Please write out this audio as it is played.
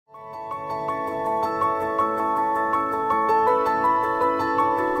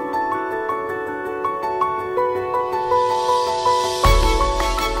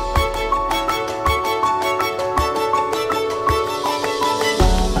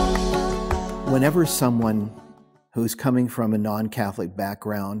Whenever someone who's coming from a non-Catholic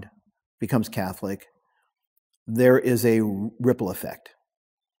background becomes Catholic, there is a ripple effect.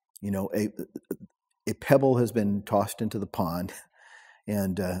 You know, a pebble has been tossed into the pond,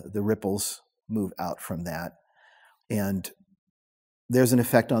 and the ripples move out from that. And there's an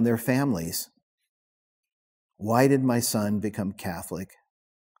effect on their families. Why did my son become Catholic?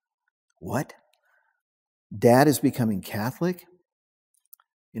 What? Dad is becoming Catholic?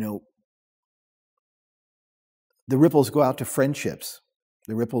 You know, the ripples go out to friendships.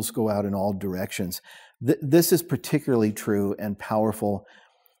 The ripples go out in all directions. This is particularly true and powerful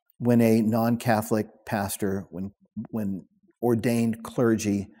when a non-Catholic pastor, when ordained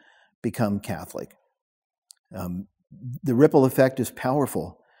clergy become Catholic. The ripple effect is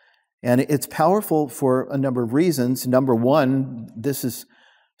powerful. And it's powerful for a number of reasons. Number one, this is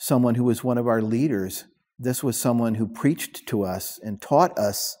someone who was one of our leaders. This was someone who preached to us and taught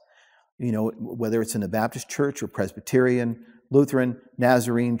us, you know, whether it's in the Baptist church or Presbyterian, Lutheran,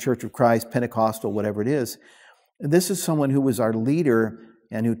 Nazarene, Church of Christ, Pentecostal, whatever it is. This is someone who was our leader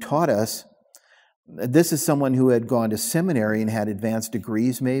and who taught us. This is someone who had gone to seminary and had advanced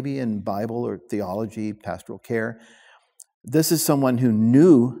degrees maybe in Bible or theology, pastoral care. This is someone who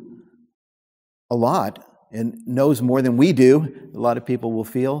knew a lot and knows more than we do, a lot of people will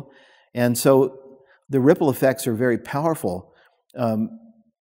feel. And so the ripple effects are very powerful.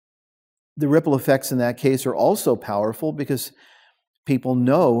 The ripple effects in that case are also powerful because people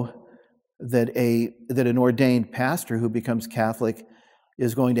know that an ordained pastor who becomes Catholic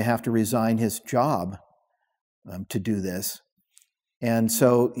is going to have to resign his job to do this. And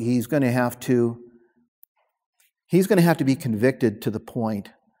so he's going to have to be convicted to the point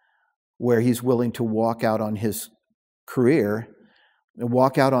where he's willing to walk out on his career,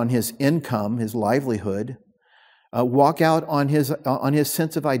 walk out on his income, his livelihood, walk out on his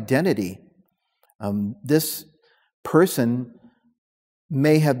sense of identity. This person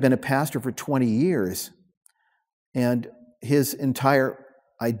may have been a pastor for 20 years, and his entire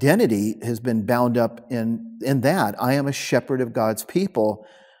identity has been bound up in that. I am a shepherd of God's people.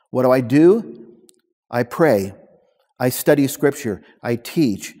 What do? I pray. I study Scripture. I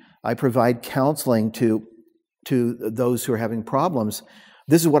teach. I provide counseling to those who are having problems.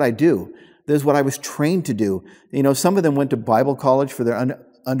 This is what I do. This is what I was trained to do. You know, some of them went to Bible college for their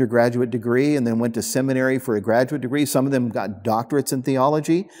undergraduate degree and then went to seminary for a graduate degree. Some of them got doctorates in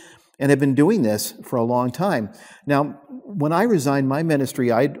theology and have been doing this for a long time. Now, when I resigned my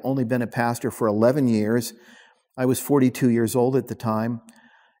ministry, I'd only been a pastor for 11 years. I was 42 years old at the time.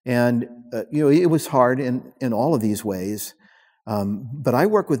 And, you know, it was hard in all of these ways. But I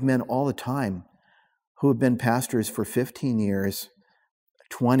work with men all the time who have been pastors for 15 years,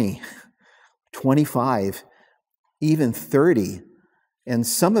 20, 25, even 30. And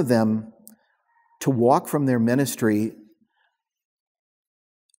some of them, to walk from their ministry,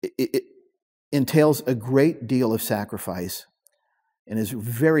 it entails a great deal of sacrifice and is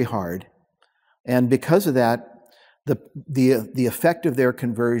very hard. And because of that, the effect of their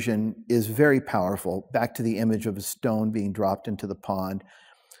conversion is very powerful. Back to the image of a stone being dropped into the pond,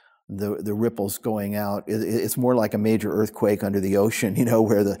 the ripples going out. It's more like a major earthquake under the ocean, you know,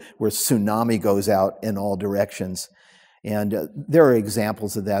 where tsunami goes out in all directions. And there are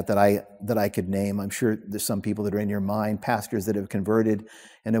examples of that I could name. I'm sure there's some people that are in your mind, pastors that have converted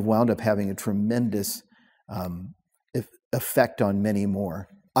and have wound up having a tremendous effect on many more.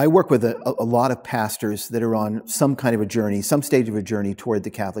 I work with a lot of pastors that are on some kind of a journey, some stage of a journey toward the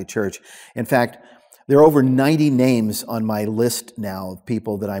Catholic Church. In fact, there are over 90 names on my list now of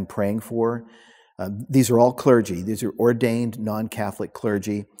people that I'm praying for. These are all clergy. These are ordained non-Catholic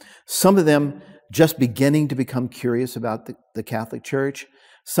clergy. Some of them just beginning to become curious about the Catholic Church.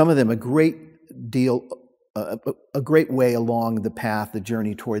 Some of them a great way along the path, the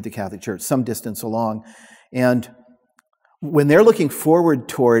journey toward the Catholic Church, some distance along. And when they're looking forward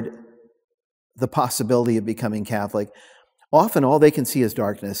toward the possibility of becoming Catholic, often all they can see is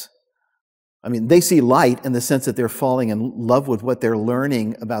darkness. I mean, they see light in the sense that they're falling in love with what they're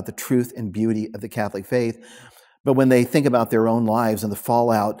learning about the truth and beauty of the Catholic faith. But when they think about their own lives and the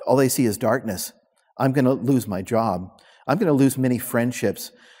fallout, all they see is darkness. I'm going to lose my job. I'm going to lose many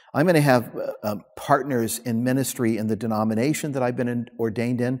friendships. I'm going to have partners in ministry in the denomination that I've been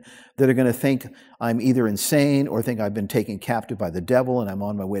ordained in that are going to think I'm either insane or think I've been taken captive by the devil and I'm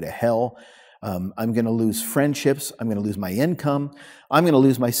on my way to hell. I'm going to lose friendships. I'm going to lose my income. I'm going to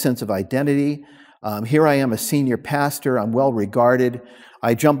lose my sense of identity. Here I am, a senior pastor. I'm well regarded.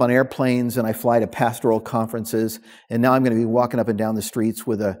 I jump on airplanes and I fly to pastoral conferences. And now I'm going to be walking up and down the streets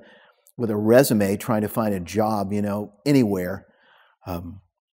with a resume trying to find a job, you know, anywhere.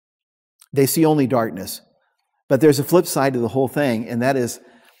 They see only darkness. But there's a flip side to the whole thing, and that is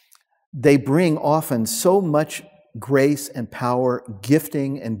they bring often so much grace and power,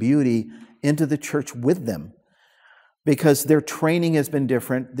 gifting and beauty into the church with them, because their training has been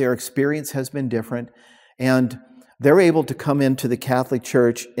different, their experience has been different, and they're able to come into the Catholic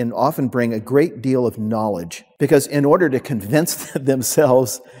Church and often bring a great deal of knowledge, because in order to convince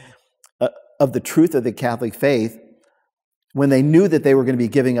themselves of the truth of the Catholic faith, when they knew that they were going to be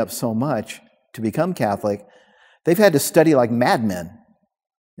giving up so much to become Catholic, they've had to study like madmen.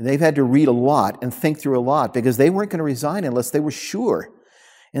 They've had to read a lot and think through a lot, because they weren't going to resign unless they were sure.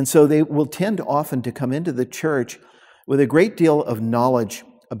 And so they will tend often to come into the church with a great deal of knowledge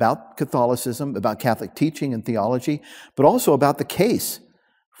about Catholicism, about Catholic teaching and theology, but also about the case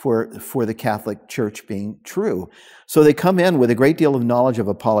for the Catholic Church being true. So they come in with a great deal of knowledge of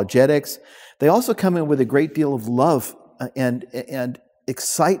apologetics. They also come in with a great deal of love and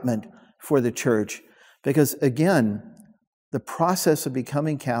excitement for the church, because again, the process of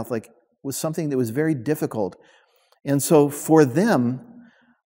becoming Catholic was something that was very difficult. And so for them,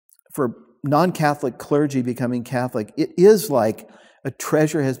 for non-Catholic clergy becoming Catholic, it is like a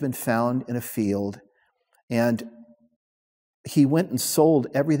treasure has been found in a field, and he went and sold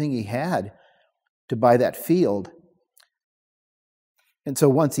everything he had to buy that field. And so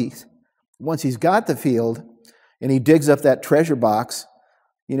once he's got the field and he digs up that treasure box,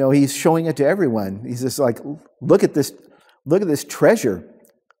 he's showing it to everyone. He's just like, look at this treasure.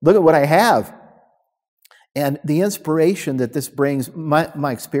 Look at what I have. And the inspiration that this brings,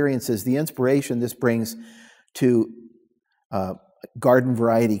 my experience is the inspiration this brings to garden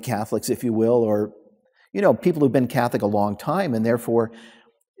variety Catholics, if you will, or people who've been Catholic a long time, and therefore,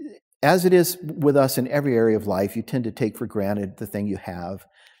 as it is with us in every area of life, you tend to take for granted the thing you have,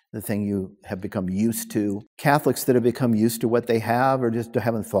 the thing you have become used to. Catholics that have become used to what they have, or just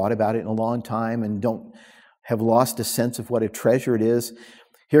haven't thought about it in a long time and have lost a sense of what a treasure it is.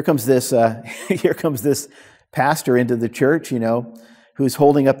 Here comes this pastor into the church, who's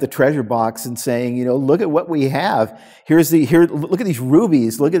holding up the treasure box and saying, look at what we have. Look at these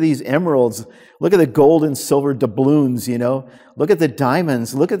rubies, look at these emeralds, look at the gold and silver doubloons, look at the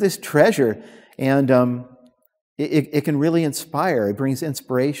diamonds, look at this treasure. And it can really inspire. It brings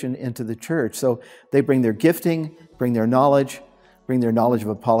inspiration into the church. So they bring their gifting, bring their knowledge of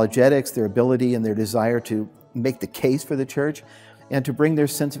apologetics, their ability and their desire to make the case for the church, and to bring their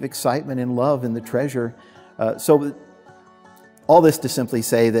sense of excitement and love in the treasure. So all this to simply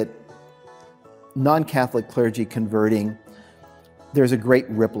say that non-Catholic clergy converting, there's a great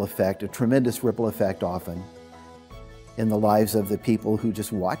ripple effect, a tremendous ripple effect often in the lives of the people who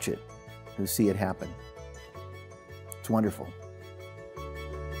just watch it, who see it happen. It's wonderful.